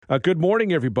Good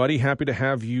morning, everybody. Happy to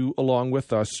have you along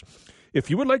with us. If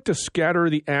you would like to scatter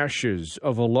the ashes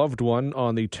of a loved one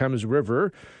on the Thames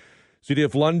River, City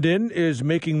of London is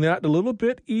making that a little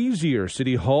bit easier.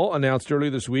 City Hall announced earlier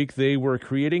this week they were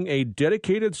creating a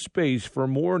dedicated space for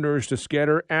mourners to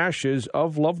scatter ashes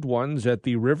of loved ones at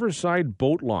the Riverside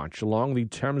Boat Launch along the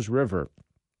Thames River.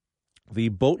 The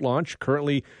boat launch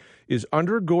currently is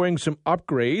undergoing some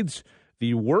upgrades.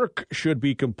 The work should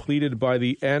be completed by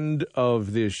the end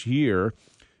of this year.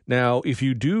 Now, if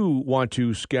you do want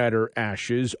to scatter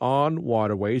ashes on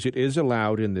waterways, it is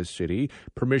allowed in this city.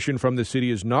 Permission from the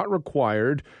city is not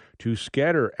required to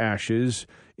scatter ashes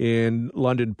in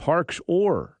London parks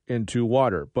or into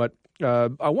water. But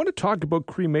I want to talk about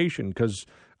cremation because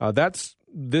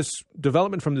this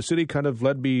development from the city kind of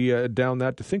led me down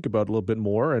that to think about a little bit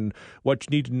more and what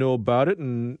you need to know about it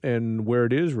and where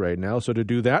it is right now. So to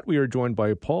do that, we are joined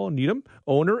by Paul Needham,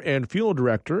 owner and funeral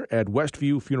director at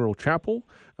Westview Funeral Chapel.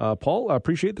 Paul, I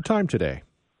appreciate the time today.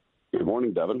 Good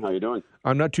morning, Devin. How you doing?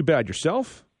 I'm not too bad.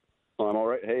 Yourself? I'm all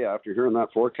right. Hey, after hearing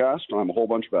that forecast, I'm a whole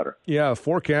bunch better. Yeah,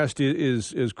 forecast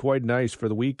is quite nice for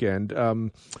the weekend.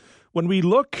 When we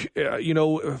look,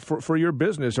 for your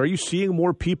business, are you seeing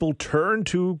more people turn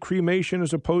to cremation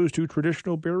as opposed to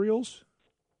traditional burials?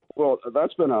 Well,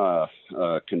 that's been a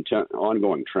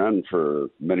ongoing trend for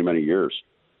many, many years.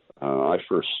 I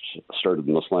first started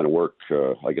in this line of work,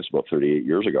 about 38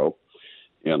 years ago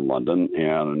in London.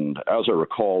 And as I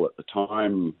recall, at the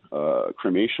time,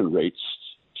 cremation rates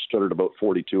stood at about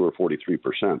 42 or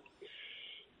 43%.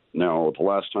 Now, the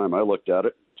last time I looked at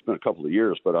it, it's been a couple of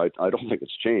years, but I don't think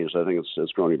it's changed. I think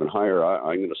it's grown even higher.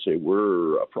 I'm going to say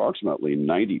we're approximately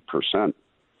 90%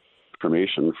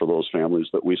 cremation for those families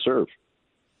that we serve.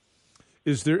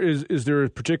 Is there a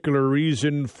particular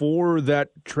reason for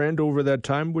that trend over that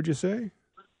time, would you say?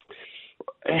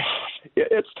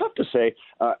 It's tough to say.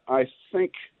 I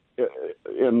think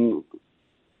in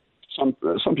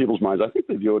some people's minds, I think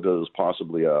they view it as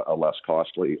possibly a less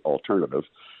costly alternative.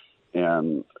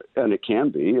 And it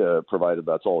can be, provided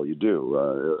that's all you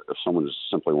do. If someone just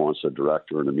simply wants a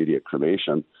direct or an immediate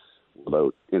cremation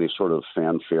without any sort of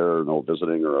fanfare, no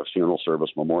visiting or a funeral service,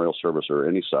 memorial service or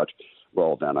any such,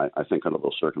 well, then I think under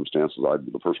those circumstances, I'd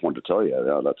be the first one to tell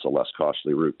you, that's a less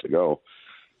costly route to go.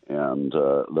 And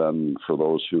then for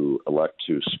those who elect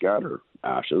to scatter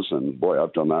ashes, and boy,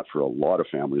 I've done that for a lot of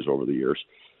families over the years,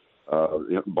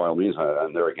 by all means,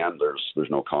 and there again, there's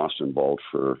no cost involved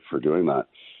for doing that.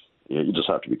 You just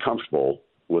have to be comfortable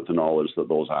with the knowledge that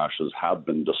those ashes have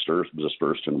been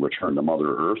dispersed and returned to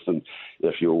Mother Earth. And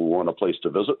if you want a place to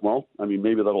visit, well,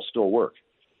 maybe that'll still work.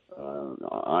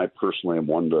 I personally am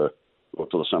one to go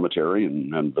to the cemetery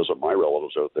and visit my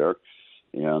relatives out there.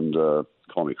 And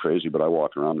call me crazy, but I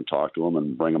walk around and talk to them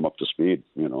and bring them up to speed.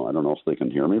 I don't know if they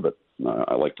can hear me, but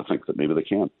I like to think that maybe they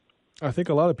can. I think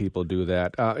a lot of people do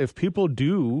that. If people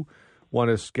do want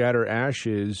to scatter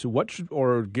ashes,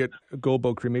 go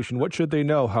about cremation, what should they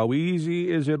know? How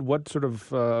easy is it? What sort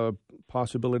of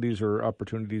possibilities or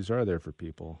opportunities are there for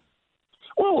people?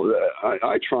 Well,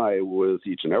 I try with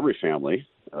each and every family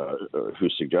who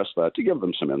suggests that to give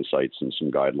them some insights and some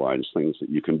guidelines, things that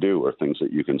you can do or things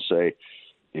that you can say.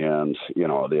 And,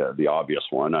 the obvious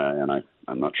one, and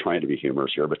I'm not trying to be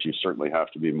humorous here, but you certainly have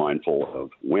to be mindful of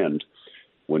wind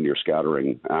when you're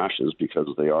scattering ashes because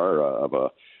they are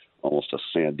of almost a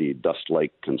sandy,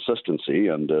 dust-like consistency.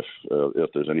 And if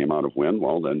there's any amount of wind,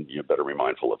 well, then you better be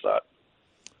mindful of that.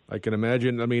 I can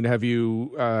imagine. Have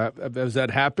you has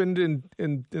that happened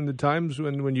in the times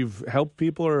when you've helped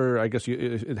people, or I guess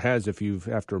it has if you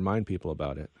have to remind people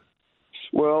about it?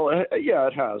 Well, yeah,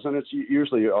 it has, and it's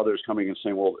usually others coming and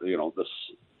saying, "Well,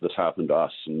 this happened to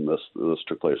us, and this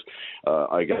took place."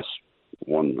 I guess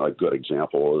a good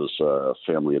example is a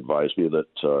family advised me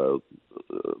that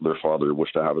their father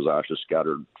wished to have his ashes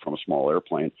scattered from a small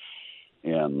airplane,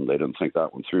 and they didn't think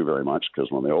that one through very much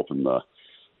because when they opened the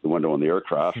window in the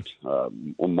aircraft,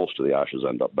 most of the ashes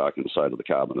end up back inside of the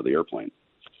cabin of the airplane.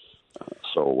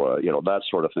 So, that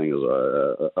sort of thing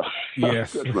is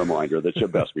a good reminder that you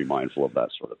best be mindful of that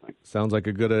sort of thing. Sounds like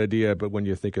a good idea, but when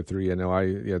you think it through,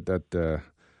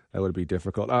 that would be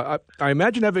difficult. I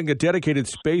imagine having a dedicated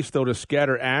space, though, to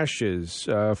scatter ashes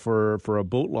for a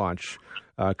boat launch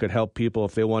could help people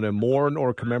if they want to mourn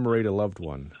or commemorate a loved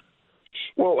one.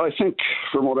 Well, I think,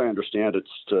 from what I understand,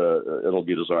 it'll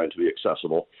be designed to be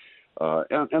accessible.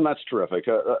 And that's terrific.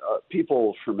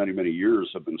 People for many, many years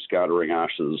have been scattering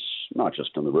ashes, not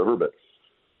just in the river, but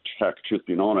heck, truth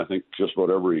be known, I think just about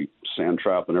every sand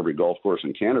trap and every golf course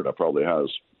in Canada probably has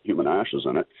human ashes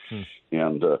in it.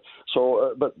 And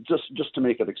but just to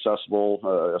make it accessible,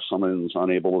 if someone's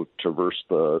unable to traverse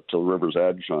to the river's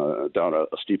edge down a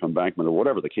steep embankment or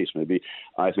whatever the case may be,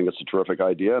 I think it's a terrific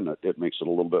idea, and it makes it a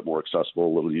little bit more accessible,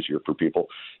 a little easier for people.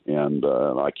 And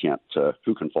I can't,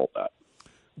 who can fault that?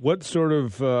 What sort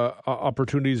of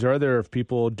opportunities are there if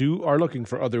people are looking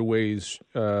for other ways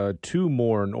to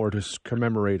mourn or to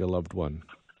commemorate a loved one?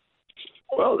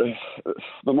 Well,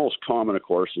 the most common, of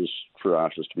course, is for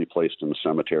ashes to be placed in the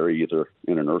cemetery, either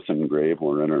in an earthen grave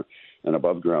or in an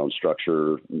above-ground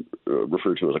structure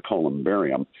referred to as a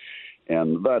columbarium.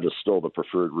 And that is still the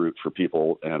preferred route for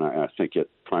people, and I think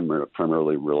it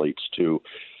primarily relates to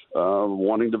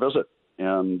wanting to visit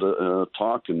and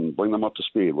talk and bring them up to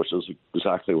speed, which is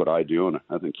exactly what I do, and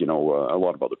I think, a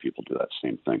lot of other people do that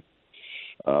same thing.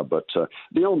 But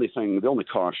the only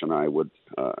caution I would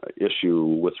issue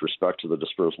with respect to the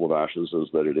dispersal of ashes is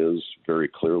that it is very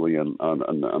clearly an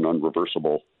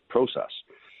unreversible process.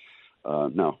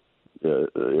 Now,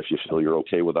 if you feel you're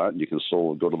okay with that and you can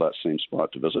still go to that same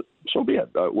spot to visit, so be it.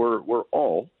 We're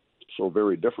all so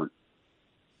very different.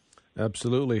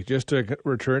 Absolutely. Just to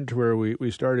return to where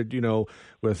we started,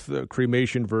 with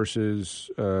cremation versus,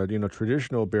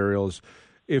 traditional burials,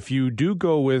 if you do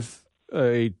go with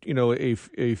a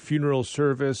funeral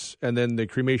service and then the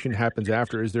cremation happens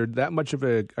after, is there that much of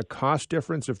a cost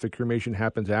difference if the cremation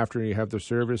happens after and you have the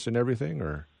service and everything,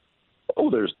 or? Oh,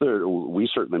 we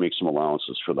certainly make some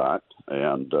allowances for that,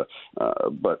 and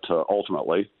but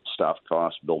ultimately, staff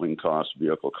costs, building costs,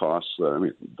 vehicle costs,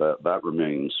 that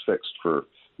remains fixed for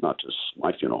not just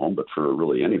my funeral home, but for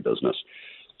really any business.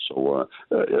 So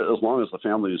as long as the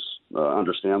families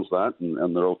understands that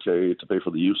and they're okay to pay for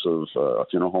the use of a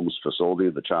funeral home's facility,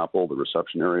 the chapel, the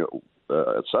reception area,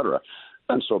 et cetera,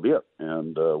 then so be it.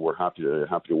 And we're happy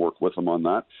to work with them on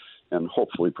that and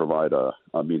hopefully provide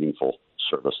a meaningful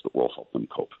service that will help them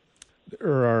cope.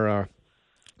 There are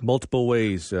multiple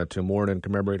ways to mourn and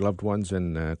commemorate loved ones,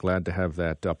 and glad to have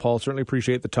that. Paul, certainly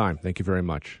appreciate the time. Thank you very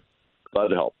much. Glad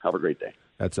to help. Have a great day.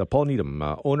 That's Paul Needham,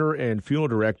 owner and funeral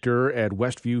director at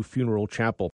Westview Funeral Chapel.